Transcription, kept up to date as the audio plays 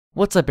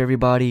What's up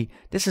everybody,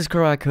 this is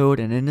CroatCode,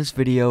 and in this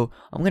video,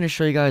 I'm going to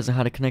show you guys on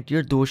how to connect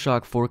your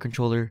DualShock 4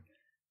 controller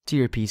to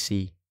your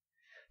PC.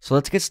 So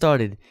let's get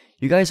started.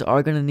 You guys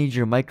are going to need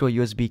your micro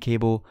USB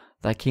cable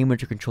that came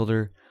with your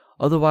controller.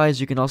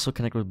 Otherwise, you can also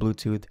connect with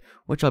Bluetooth,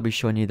 which I'll be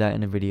showing you that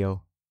in a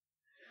video.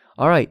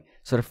 Alright,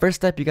 so the first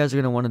step you guys are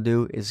going to want to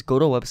do is go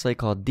to a website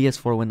called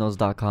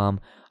ds4windows.com.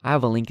 I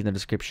have a link in the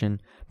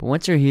description. But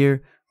once you're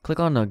here,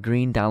 click on the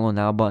green download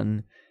now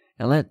button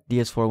and let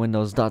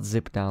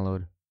ds4windows.zip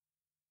download.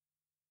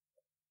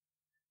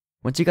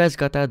 Once you guys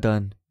got that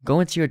done,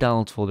 go into your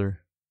downloads folder.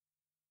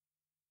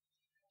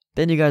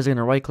 Then you guys are going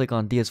to right click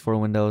on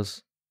DS4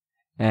 Windows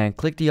and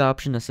click the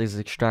option that says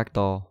extract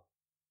all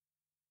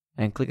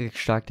and click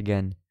extract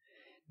again.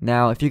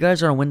 Now if you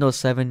guys are on Windows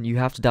 7, you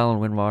have to download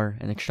WinRAR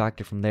and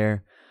extract it from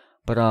there.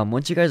 But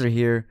once you guys are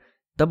here,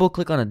 double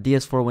click on a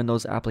DS4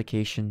 Windows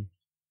application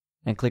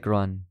and click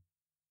run.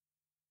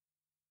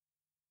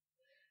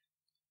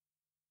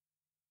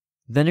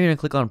 Then you're going to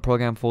click on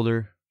program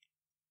folder.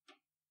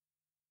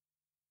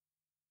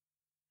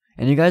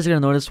 And you guys are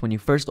going to notice when you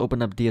first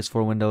open up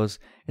DS4 Windows,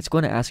 it's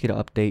going to ask you to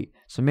update.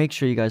 So make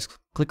sure you guys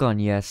click on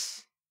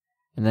yes,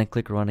 and then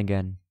click run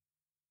again.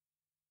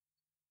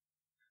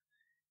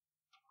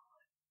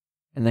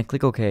 And then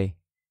click OK.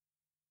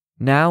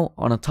 Now,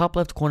 on the top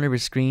left corner of your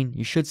screen,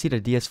 you should see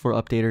the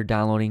DS4 updater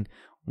downloading.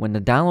 When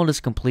the download is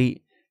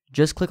complete,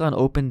 just click on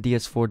open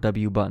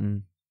DS4W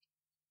button.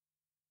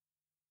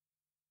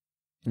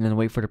 And then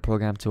wait for the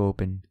program to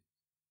open.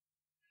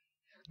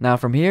 Now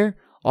from here,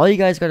 all you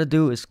guys gotta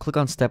do is click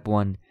on step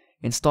 1,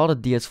 install the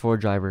DS4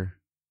 driver,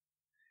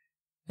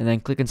 and then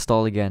click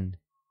install again.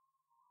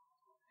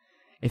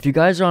 If you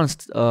guys are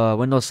on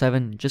Windows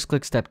 7, just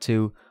click step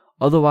 2,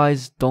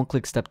 otherwise don't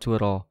click step 2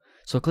 at all.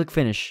 So click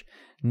finish.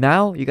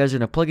 Now you guys are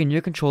gonna plug in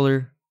your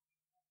controller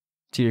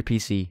to your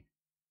PC.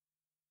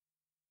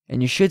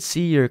 And you should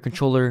see your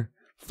controller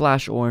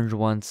flash orange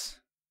once.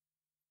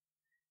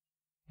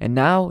 And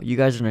now you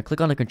guys are gonna click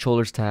on the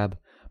controllers tab.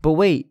 But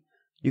wait!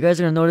 You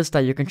guys are going to notice that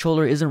your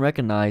controller isn't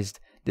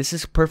recognized. This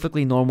is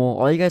perfectly normal.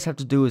 All you guys have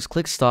to do is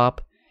click stop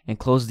and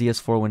close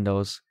DS4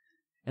 Windows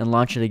and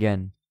launch it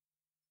again.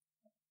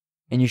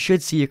 And you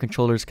should see your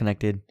controller is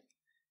connected.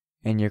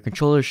 And your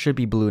controller should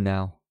be blue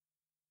now.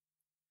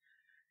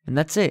 And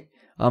that's it.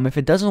 If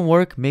it doesn't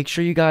work, make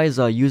sure you guys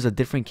use a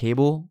different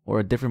cable or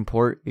a different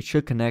port. It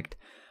should connect.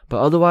 But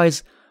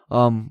otherwise,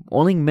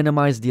 only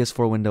minimize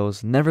DS4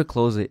 Windows. Never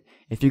close it.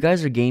 If you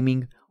guys are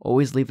gaming,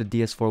 always leave the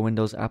DS4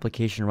 Windows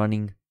application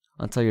running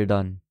until you're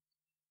done.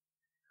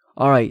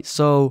 Alright,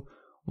 so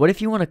what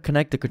if you want to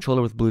connect the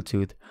controller with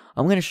Bluetooth?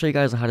 I'm going to show you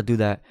guys on how to do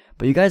that,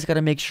 but you guys got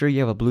to make sure you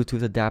have a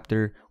Bluetooth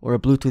adapter or a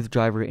Bluetooth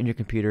driver in your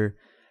computer.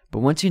 But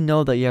once you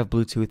know that you have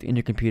Bluetooth in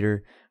your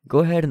computer, go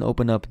ahead and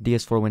open up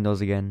DS4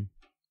 Windows again.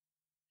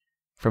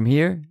 From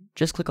here,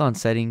 just click on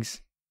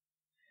settings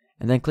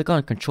and then click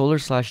on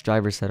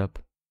controller/driver setup.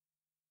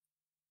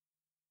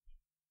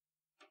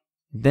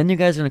 Then you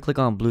guys are going to click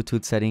on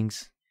Bluetooth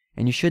settings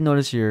and you should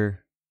notice your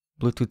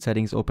Bluetooth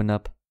settings open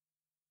up.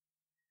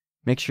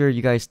 Make sure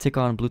you guys tick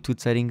on Bluetooth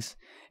settings,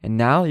 and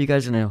now you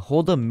guys are going to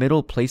hold the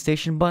middle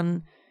PlayStation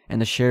button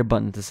and the share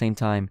button at the same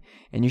time,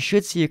 and you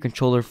should see your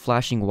controller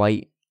flashing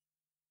white.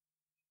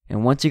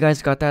 And once you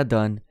guys got that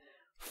done,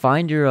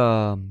 find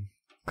your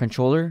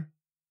controller,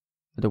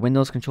 the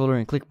Windows controller,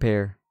 and click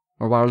pair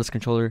or wireless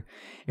controller.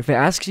 If it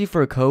asks you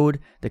for a code,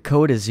 the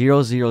code is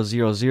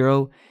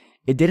 0000.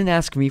 It didn't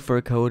ask me for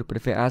a code, but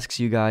if it asks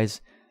you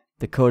guys,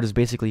 the code is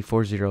basically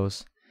 4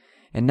 zeros.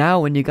 And now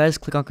when you guys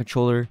click on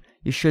controller,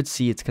 you should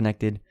see it's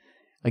connected.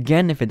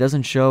 Again, if it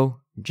doesn't show,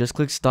 just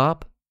click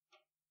stop,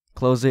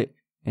 close it,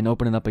 and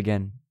open it up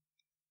again.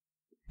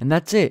 And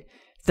that's it.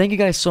 Thank you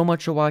guys so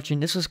much for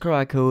watching. This was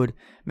CroatCode.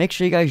 Make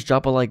sure you guys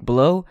drop a like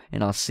below,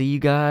 and I'll see you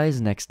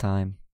guys next time.